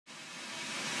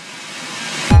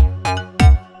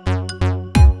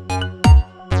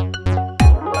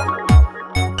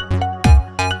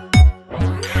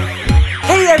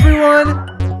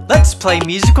play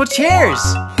musical chairs.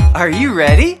 Are you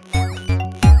ready?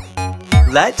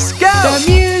 Let's go! The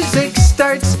music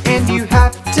starts and you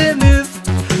have to move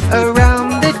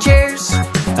around the chairs,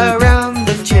 around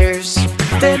the chairs.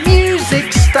 The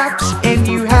music stops and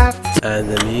you have to... And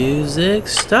the music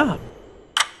stops.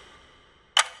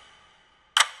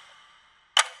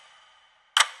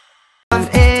 On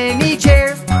any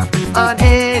chair, on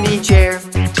any chair.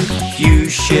 You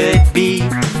should be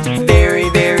very,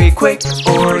 very quick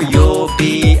or you'll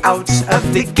be out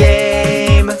of the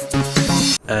game.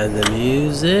 And the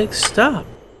music stops.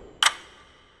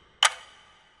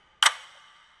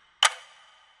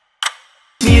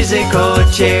 Musical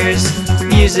chairs,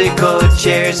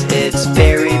 it's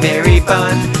very, very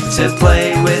fun to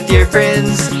play with your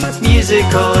friends.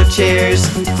 Musical chairs,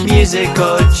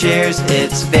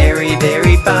 it's very,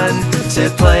 very fun to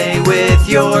play with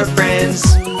your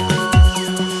friends.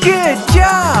 Good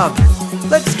job!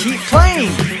 Let's keep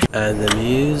playing. And the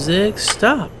music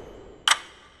stops.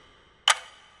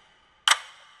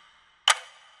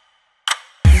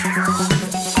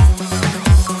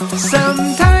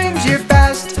 Sometimes you're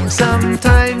fast,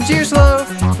 sometimes you're slow.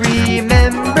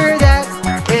 Remember that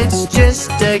it's just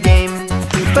a game.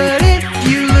 But if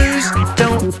you lose,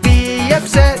 don't be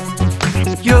upset.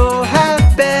 You'll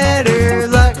have better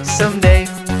luck someday.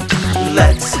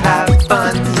 Let's have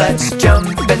fun, let's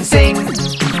jump and sing.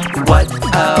 What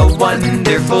a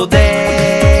wonderful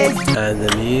day! And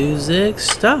the music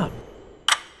stops.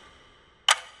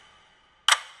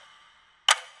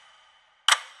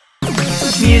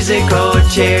 Musical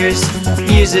chairs,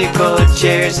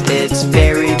 it's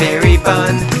very, very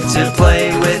fun to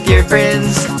play with your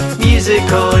friends.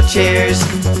 Musical chairs,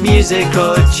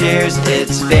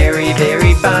 it's very,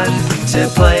 very fun to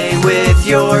play with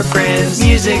your friends.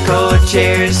 Musical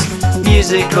chairs,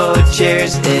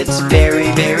 it's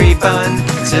very, very fun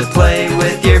to play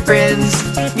with your friends.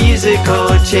 Musical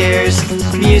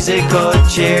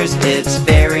chairs, it's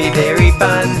very, very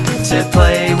fun to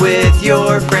play with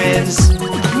your friends.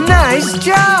 Nice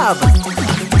job!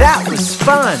 That was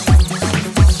fun!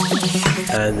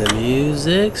 And the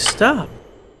music stops.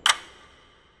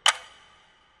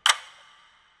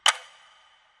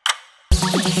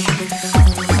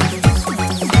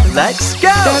 Let's go!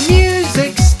 The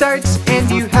music starts and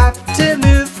you have to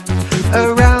move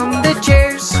around the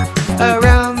chairs,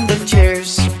 around the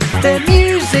chairs. The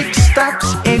music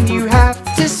stops and you have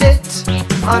to sit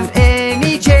on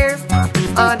any chair,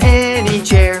 on any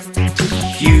chair.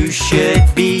 You should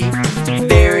be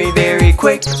very, very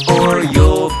quick or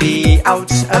you'll be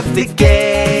out of the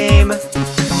game.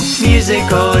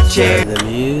 Musical chairs. And the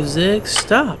music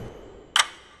stops.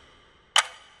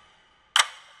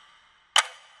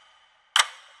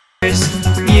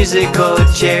 Musical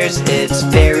chairs, it's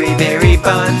very, very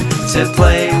fun to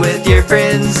play with your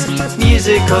friends.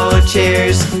 Musical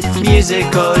chairs,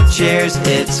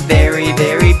 it's very,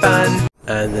 very fun.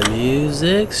 And the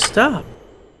music stops.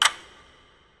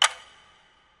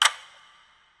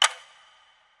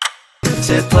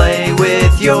 To play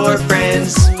with your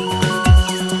friends.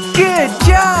 Good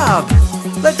job!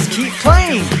 Let's keep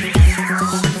playing!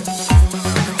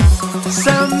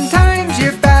 Sometimes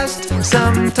you're fast,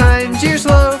 sometimes you're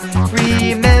slow.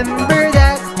 Remember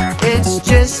that it's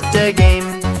just a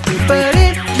game. But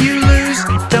if you lose,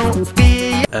 don't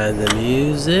be... And the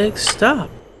music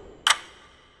stops.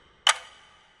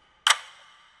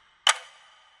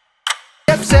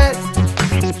 upset.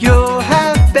 You'll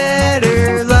have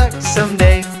better luck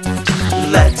someday.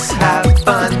 Let's have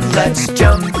fun, let's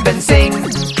jump and sing.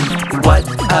 What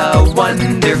a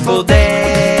wonderful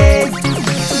day!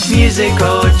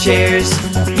 Musical chairs,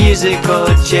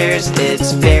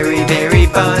 it's very, very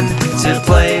fun to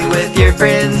play with your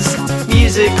friends.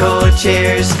 Musical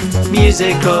chairs,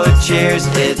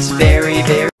 it's very,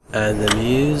 very... And the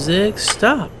music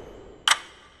stops.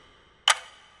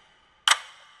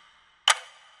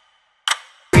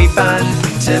 fun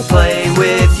to play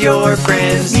with your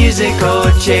friends. Musical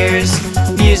chairs,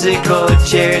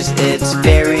 it's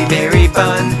very, very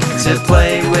fun to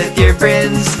play with your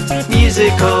friends.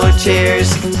 Musical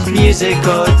chairs,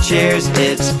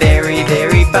 it's very,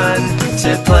 very fun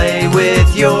to play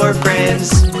with your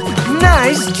friends.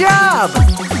 Nice job!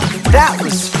 That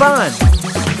was fun!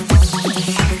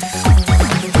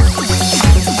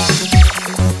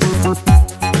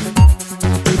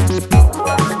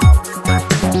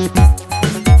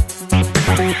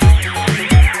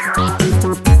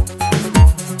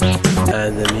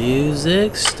 And the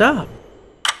music stops.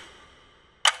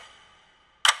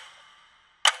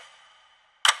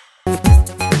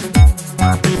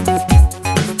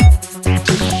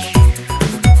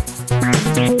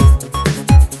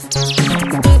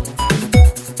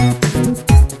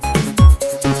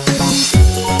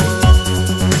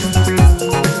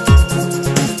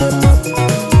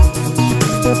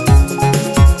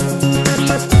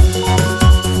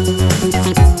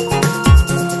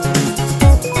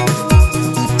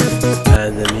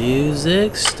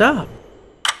 stop.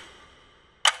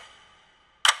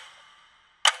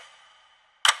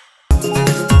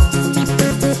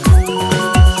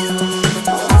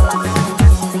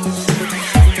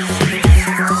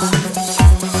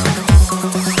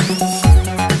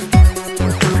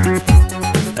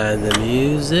 And the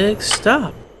music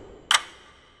stop.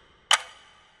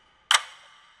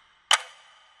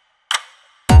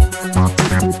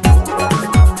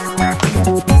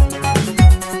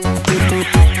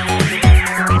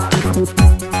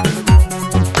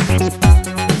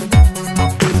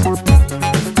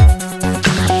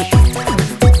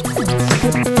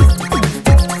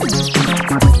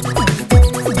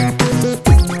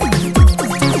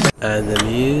 And the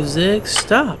music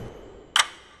stop.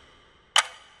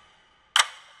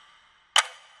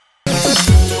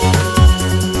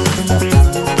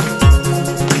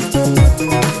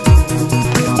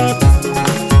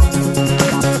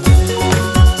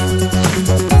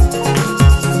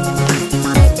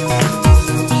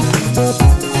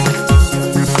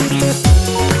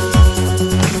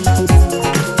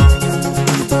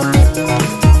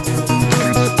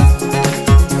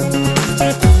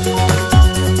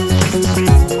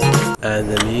 And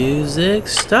the music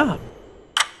stop.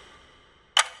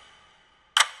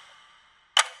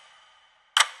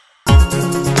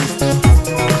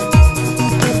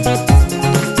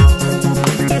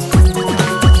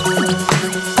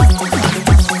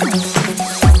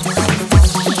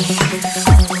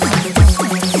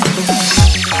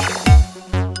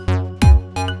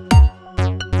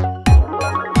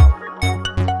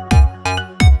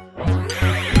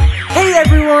 Hey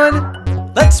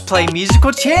everyone! Let's play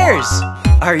musical chairs.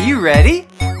 Are you ready?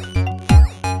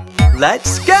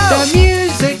 Let's go! The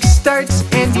music starts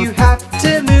and you have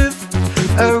to move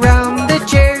around the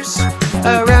chairs,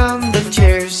 around the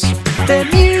chairs. The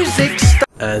music starts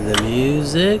And the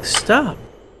music stop.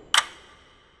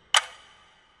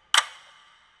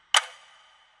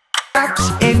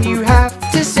 and you have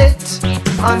to sit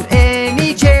on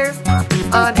any chair,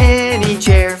 on any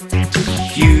chair.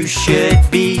 You should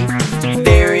be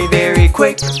very, very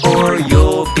quick or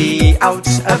you'll be out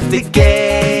of the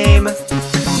game.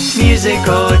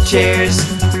 Musical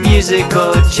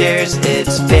chairs,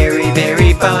 it's very,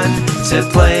 very fun to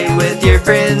play with your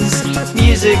friends.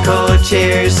 Musical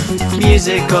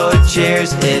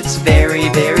chairs, it's very,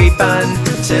 very fun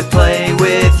to play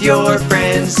with your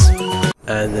friends.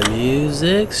 And the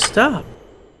music stop.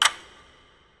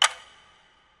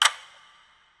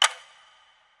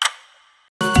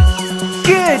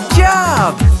 Good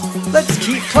job! Let's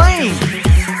keep playing!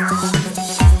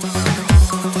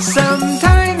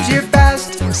 Sometimes you're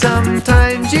fast,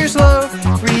 sometimes you're slow.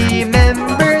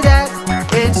 Remember that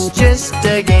it's just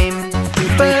a game.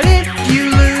 But if you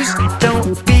lose,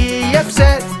 don't be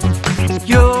upset.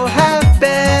 You'll have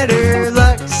better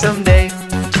luck someday.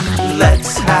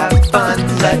 Let's have fun,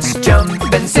 let's jump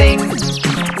and sing.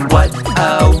 What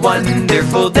a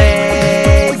wonderful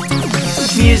day!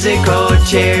 Musical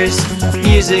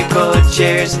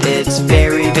chairs, it's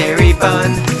very, very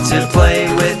fun to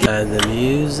play with. And the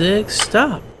music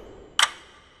stop.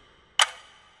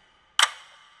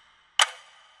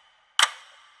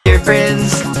 Your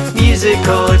friends.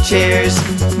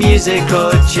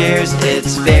 Musical chairs,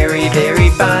 it's very, very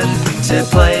fun to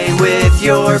play with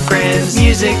your friends.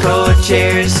 Musical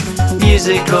chairs,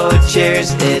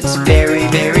 it's very,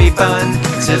 very fun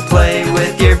to play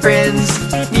with your friends.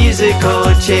 Musical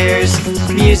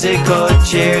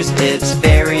chairs, it's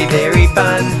very, very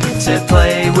fun to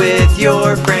play with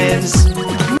your friends.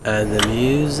 And the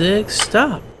music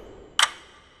stop.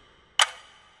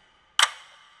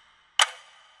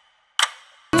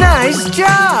 Nice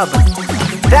job!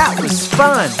 That was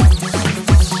fun!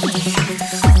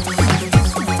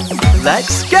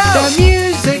 Let's go! The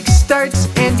music starts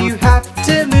and you have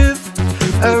to move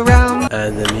around.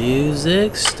 And the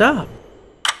music stop.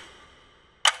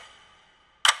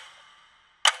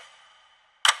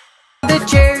 The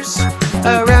chairs,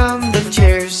 around the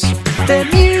chairs. The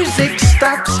music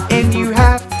stops and you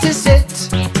have to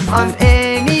sit on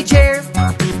any chair,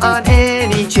 on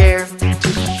any chair.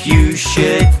 You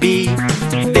should be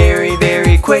very,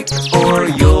 very quick or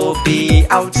you'll be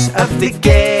out of the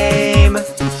game.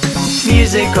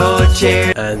 Musical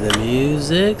chairs. And the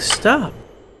music stop.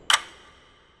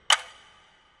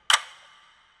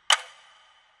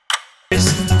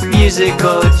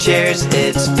 Musical chairs,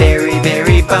 it's very,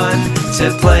 very fun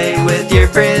to play with your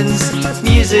friends.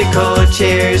 Musical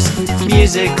chairs,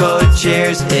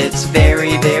 it's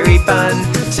very, very fun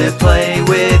to play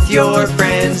with your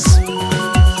friends.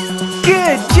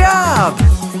 Good job!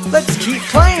 Let's keep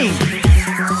playing!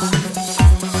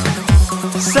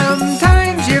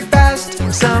 Sometimes you're fast,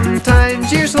 sometimes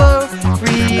sometimes you're slow.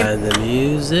 And the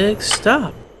music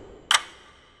stopped.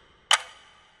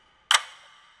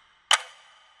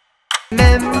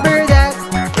 Remember that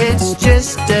it's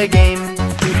just a game.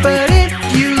 But if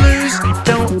you lose,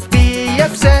 don't be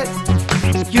upset.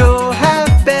 You'll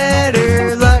have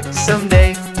better luck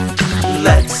someday.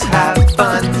 Let's have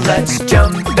fun, let's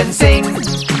jump and sing.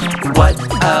 What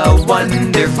a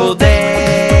wonderful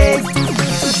day.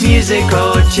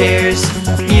 Musical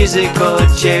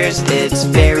chairs, it's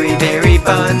very, very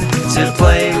fun to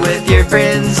play with your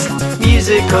friends.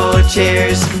 Musical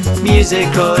chairs,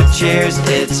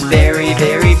 it's very,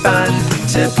 very fun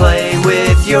to play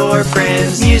with your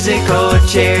friends. Musical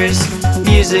chairs,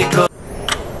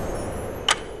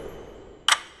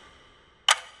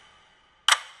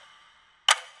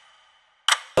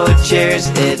 chairs,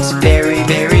 it's very,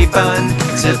 very fun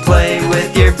to play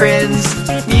with your friends.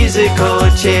 Musical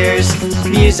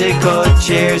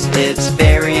chairs, it's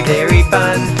very, very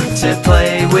fun to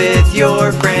play with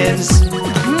your friends.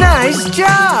 Nice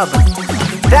job!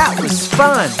 That was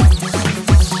fun!